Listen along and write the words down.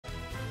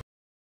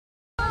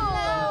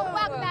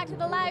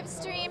the live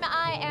stream.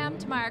 I am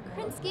Tamara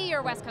Krinsky,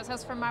 your West Coast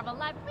host from Marvel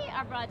Live. We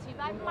are brought to you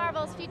by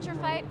Marvel's Future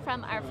Fight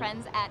from our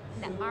friends at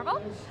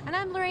Netmarble. And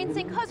I'm Lorraine,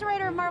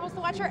 co-writer of Marvel's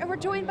The Watcher, and we're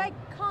joined by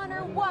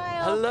Connor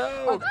Weil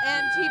Hello. of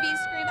MTV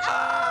Scream.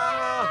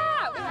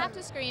 We have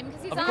to scream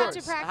because he's Of on course,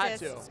 to practice. I had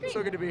to. Scream.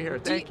 So good to be here.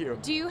 Thank you.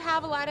 Do you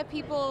have a lot of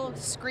people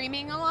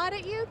screaming a lot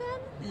at you then?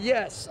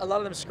 Yes, a lot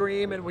of them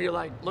scream, and we're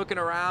like looking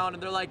around,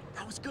 and they're like,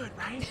 "That was good,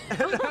 right?" And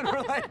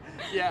we're like,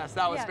 "Yes,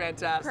 that was Yeah.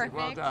 fantastic.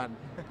 Well Perfect. done."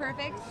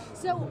 Perfect.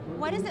 So,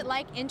 what is it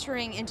like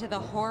entering into the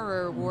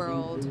horror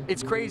world?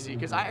 It's crazy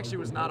because I actually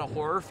was not a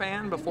horror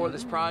fan before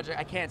this project.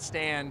 I can't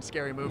stand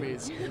scary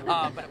movies.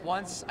 But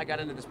once I got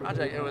into this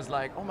project, it was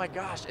like, oh my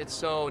gosh, it's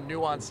so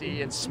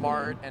nuancey and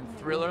smart and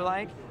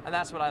thriller-like, and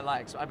that's what I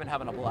like. So I've been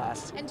having a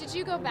blast. And did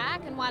you go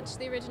back and watch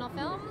the original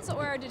films,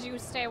 or did you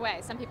stay away?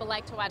 Some people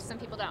like to watch, some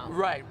people don't.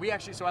 Right. We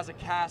actually, so as a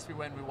cast, we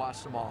went and we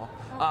watched them all.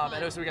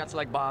 And so we got to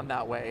like bond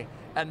that way.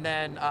 And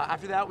then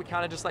after that, we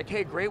kind of just like,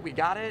 hey, great, we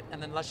got it.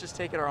 And then let's just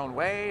take it our own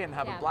way and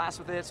have a blast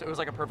with it. So it was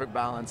like a perfect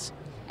balance.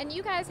 And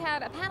you guys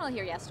had a panel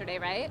here yesterday,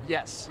 right?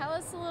 Yes. Tell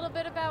us a little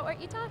bit about what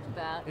you talked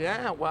about.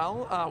 Yeah,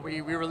 well, we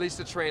released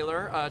a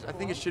trailer. I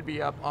think it should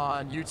be up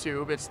on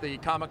YouTube. It's the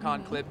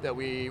Comic-Con clip that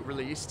we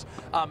released.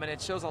 And it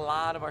shows a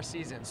lot of our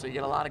season. So you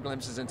get a lot of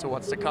glimpses into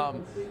what's to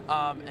come.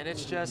 And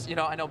it's just, you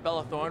know, I know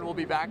Bella Thorne will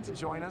be back to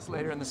join us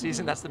later in the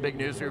season. That's the big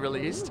news we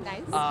released.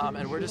 Nice.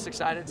 And we're just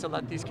excited to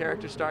let these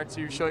characters start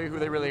to show you who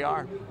they really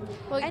are.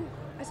 Well, And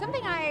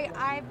something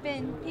I've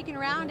been peeking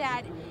around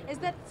at is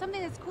that something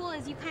that's cool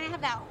is you kind of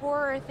have that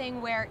horror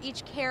thing where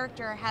each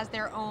character has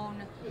their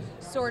own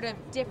sort of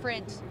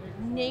different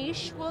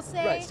niche, we'll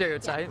say. Right,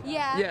 stereotype.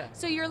 Yeah. Yeah.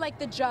 So you're like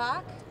the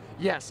jock.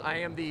 Yes, I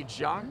am the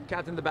jock,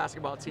 captain of the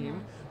basketball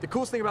team. The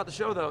coolest thing about the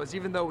show, though, is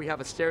even though we have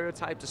a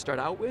stereotype to start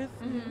out with,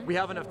 we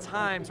have enough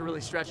time to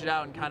really stretch it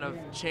out and kind of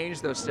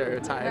change those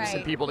stereotypes and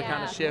Right, people to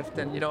kind yeah. of shift,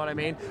 and you know what I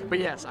mean? But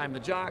yes, I'm the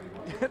jock.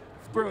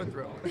 Through and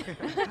through.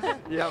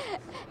 Yep.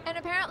 and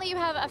apparently you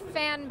have a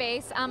fan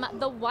base,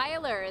 the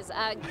Weilers.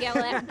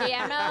 Guillermo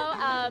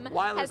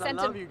Weilers, has I sent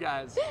love you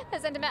guys.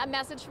 has sent a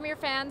message from your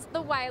fans,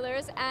 the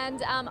Weilers,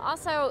 and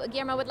also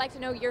Guillermo would like to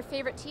know your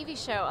favorite TV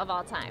show of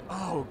all time.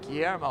 Oh,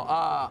 Guillermo.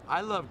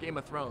 I love Game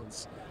of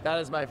Thrones. That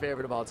is my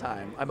favorite of all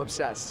time. I'm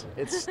obsessed.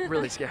 It's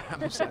really scary.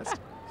 I'm obsessed.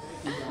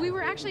 We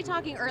were actually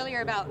talking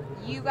earlier about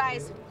you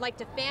guys like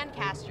to fan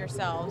cast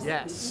yourselves.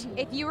 Yes.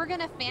 If you were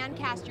going to fan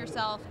cast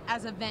yourself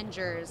as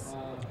Avengers,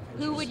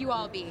 who would you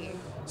all be?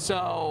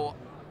 So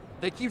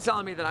they keep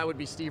telling me that I would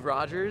be Steve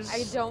Rogers,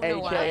 I don't know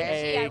why.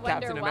 aka Gee, I wonder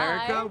Captain why.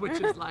 America,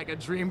 which is like a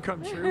dream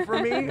come true for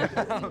me.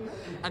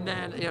 And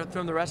then, you know,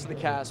 from the rest of the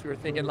cast, we were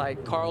thinking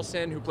like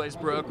Carlson, who plays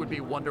Brooke, would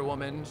be Wonder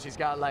Woman. She's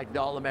got like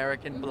the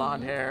all-American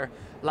blonde hair.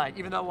 Like,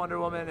 even though Wonder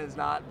Woman is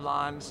not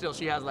blonde, still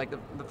she has like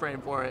the frame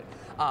for it.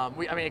 I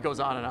mean, it goes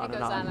on and on It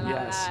and goes on and on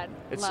Yes, and on.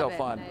 it's Love so it.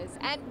 fun. Nice.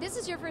 And this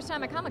is your first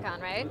time at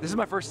Comic-Con, right? This is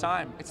my first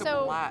time. It's a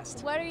So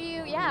blast. what are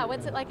you?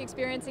 What's it like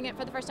experiencing it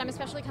for the first time,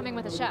 especially coming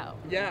with a show?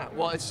 Yeah,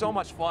 well, it's so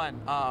much fun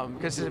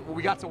because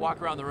we got to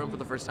walk around the room for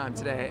the first time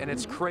today, and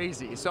it's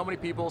crazy. So many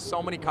people,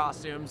 so many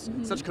costumes,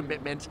 such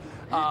commitment.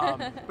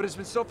 But it's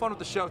been so fun with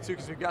the show too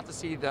because we got to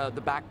see the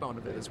backbone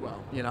of it as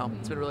well. You know,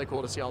 it's been really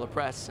cool to see all the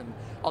press and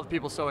all the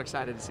people so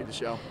excited to see the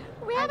show.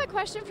 We have a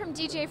question from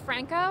DJ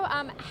Franco.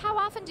 How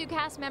often do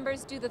cast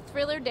members do the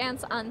Thriller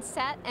dance on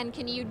set, and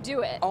can you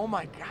do it? Oh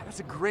my God, that's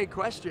a great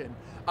question.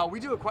 We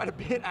do it quite a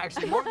bit,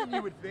 actually, more than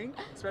you would think,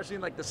 especially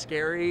in like the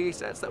scary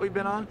sets that we've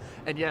been on.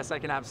 And yes, I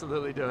can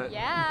absolutely do it.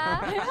 Yeah.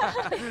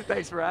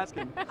 Thanks for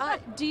asking.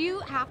 Do you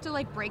have to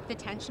like break the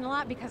tension a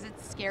lot because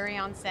it's scary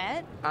on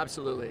set?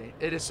 Absolutely.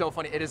 It is so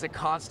funny. It is a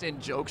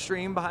constant joke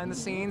stream behind the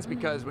scenes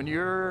because when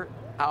you're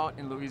out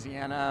in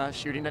Louisiana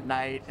shooting at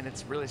night and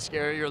it's really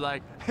scary, you're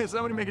like, hey,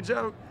 somebody make a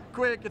joke.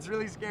 Quick, it's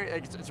really scary.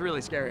 It's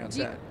really scary on Do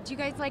you, set. do you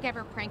guys like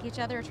ever prank each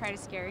other or try to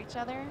scare each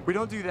other? We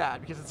don't do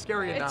that because it's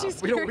scary It's enough. too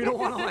scary. We don't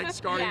want to like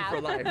scar Yeah. you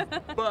for life.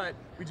 But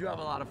we do have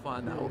a lot of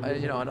fun though,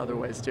 you know, in other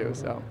ways too.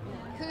 So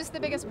Who's the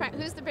biggest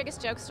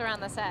jokester on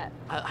the set?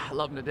 I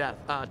love him to death.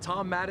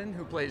 Tom Madden,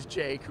 who plays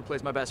Jake, who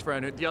plays my best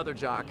friend, the other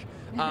jock.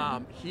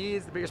 He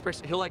is the biggest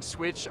person. He'll like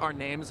switch our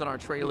names on our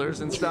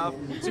trailers and stuff.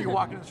 So you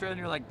walk into the trailer and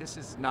you're like, this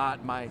is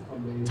not my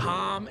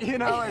Tom. You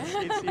know,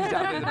 he's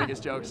definitely the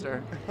biggest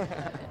jokester.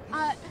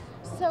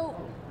 So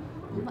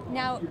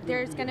now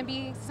there's going to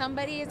be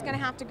somebody is going to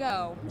have to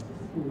go.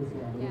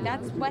 Yeah.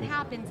 That's what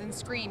happens in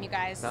Scream, you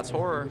guys. That's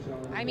horror,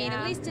 I mean,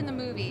 Yeah. at least in the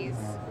movies.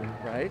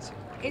 right?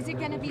 Is it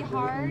going to be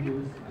hard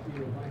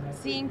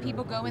seeing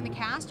people go in the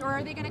cast, or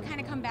are they going to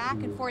kind of come back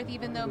and forth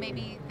even though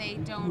maybe they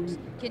don't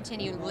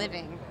continue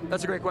living?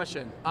 That's a great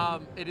question.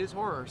 It is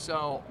horror,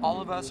 so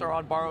all of us are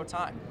on borrowed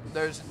time.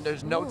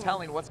 There's no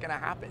telling what's going to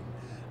happen.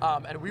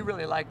 and we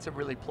really like to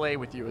really play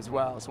with you as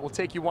well. So we'll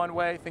take you one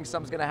way, think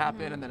something's gonna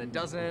happen, and then it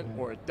doesn't,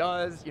 or it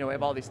does. You know, we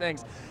have all these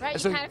things. Right,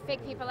 And you so, kind of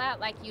fake people out,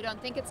 like you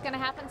don't think it's going to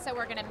happen, so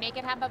we're going to make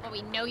it happen, but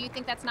we know you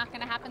think that's not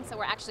going to happen, so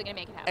we're actually going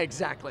to make it happen.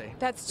 exactly.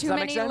 That's Does too that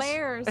make many sense?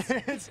 layers.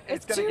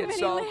 it's too gonna get many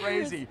so layers.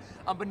 crazy.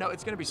 But no,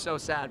 it's gonna be so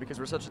sad because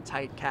we're such a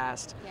tight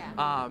cast,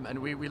 Yeah. and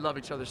we love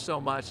each other so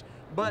much.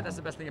 But that's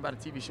the best thing about a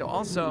TV show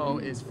also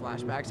is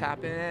flashbacks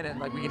happen, and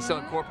like we can still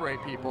incorporate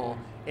people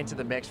into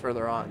the mix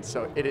further on.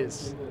 So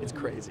it's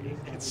crazy.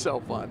 It's so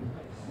fun.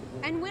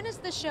 And when is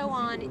the show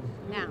on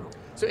now?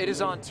 So it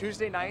is on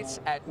Tuesday nights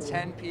at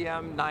 10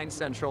 p.m. 9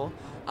 Central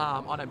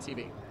on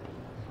MTV.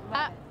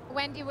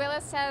 Wendy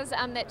Willis says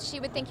that she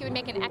would think you would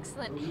make an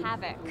excellent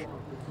Havoc.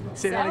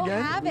 Say that Oh,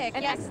 again? Havoc.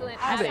 An Yes. excellent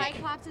Havoc.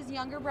 Cyclops'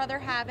 younger brother,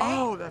 Havoc.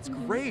 Oh, that's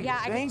great. Yeah,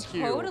 Thank I could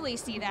you. totally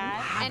see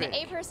that. And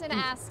Havoc. a person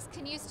asks,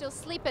 can you still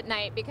sleep at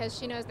night? Because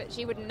she knows that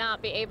she would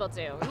not be able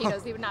to. He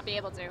knows he would not be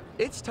able to.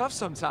 It's tough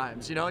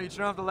sometimes, you know. You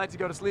turn off the lights to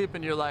go to sleep,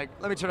 and you're like,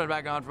 let me turn it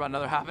back on for about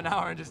another half an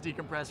hour and just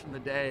decompress from the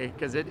day,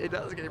 because it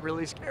does get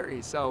really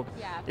scary. So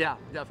yeah,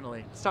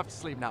 definitely. It's tough to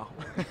sleep now.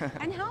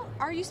 And how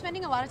are you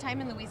spending a lot of time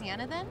in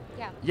Louisiana then?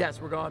 Yeah.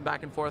 Yes, we're going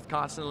back and forth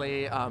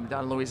constantly down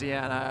in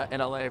Louisiana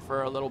and LA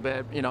for a little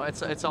bit. You know,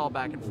 it's all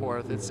back and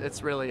forth.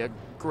 It's really a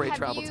great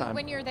travel time.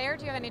 When you're there,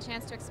 do you have any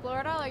chance to explore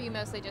it all, or are you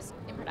mostly just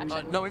in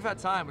production? No, we've had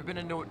time. We've been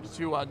to New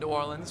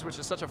Orleans, which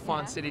is such a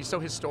fun city, so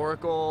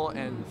historical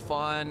and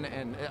fun,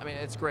 and I mean,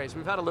 it's great. So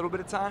we've had a little bit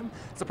of time.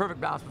 It's a perfect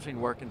balance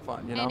between work and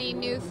fun, you know? Any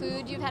new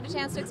food you've had a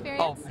chance to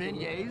experience? Oh,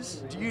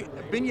 beignets.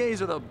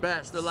 Beignets are the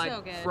best. They're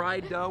like good.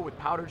 fried dough with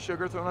powdered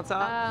sugar thrown on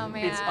top. Oh,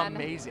 man. It's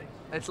amazing.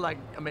 It's like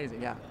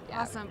amazing, yeah.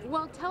 Awesome.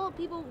 Well, tell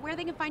people where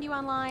they can find you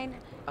online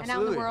and out in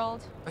Absolutely. the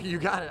world. You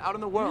got it. Out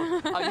in the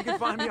world. You can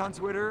find me on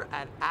Twitter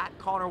at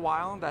Connor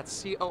Weil.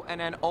 That's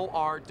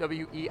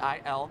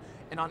CONNORWEIL.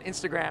 And on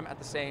Instagram at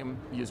the same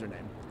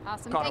username.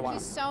 Awesome. Connor Thank Weil. you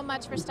so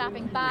much for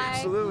stopping by.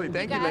 Absolutely.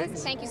 Thank you, guys,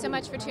 ladies. thank you so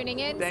much for tuning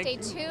in. Thank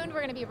Stay you. tuned.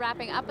 We're going to be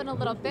wrapping up in a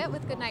little bit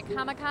with Goodnight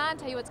Comic Con.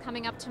 Tell you what's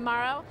coming up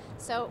tomorrow.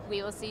 So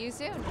we will see you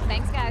soon.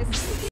 Thanks, guys.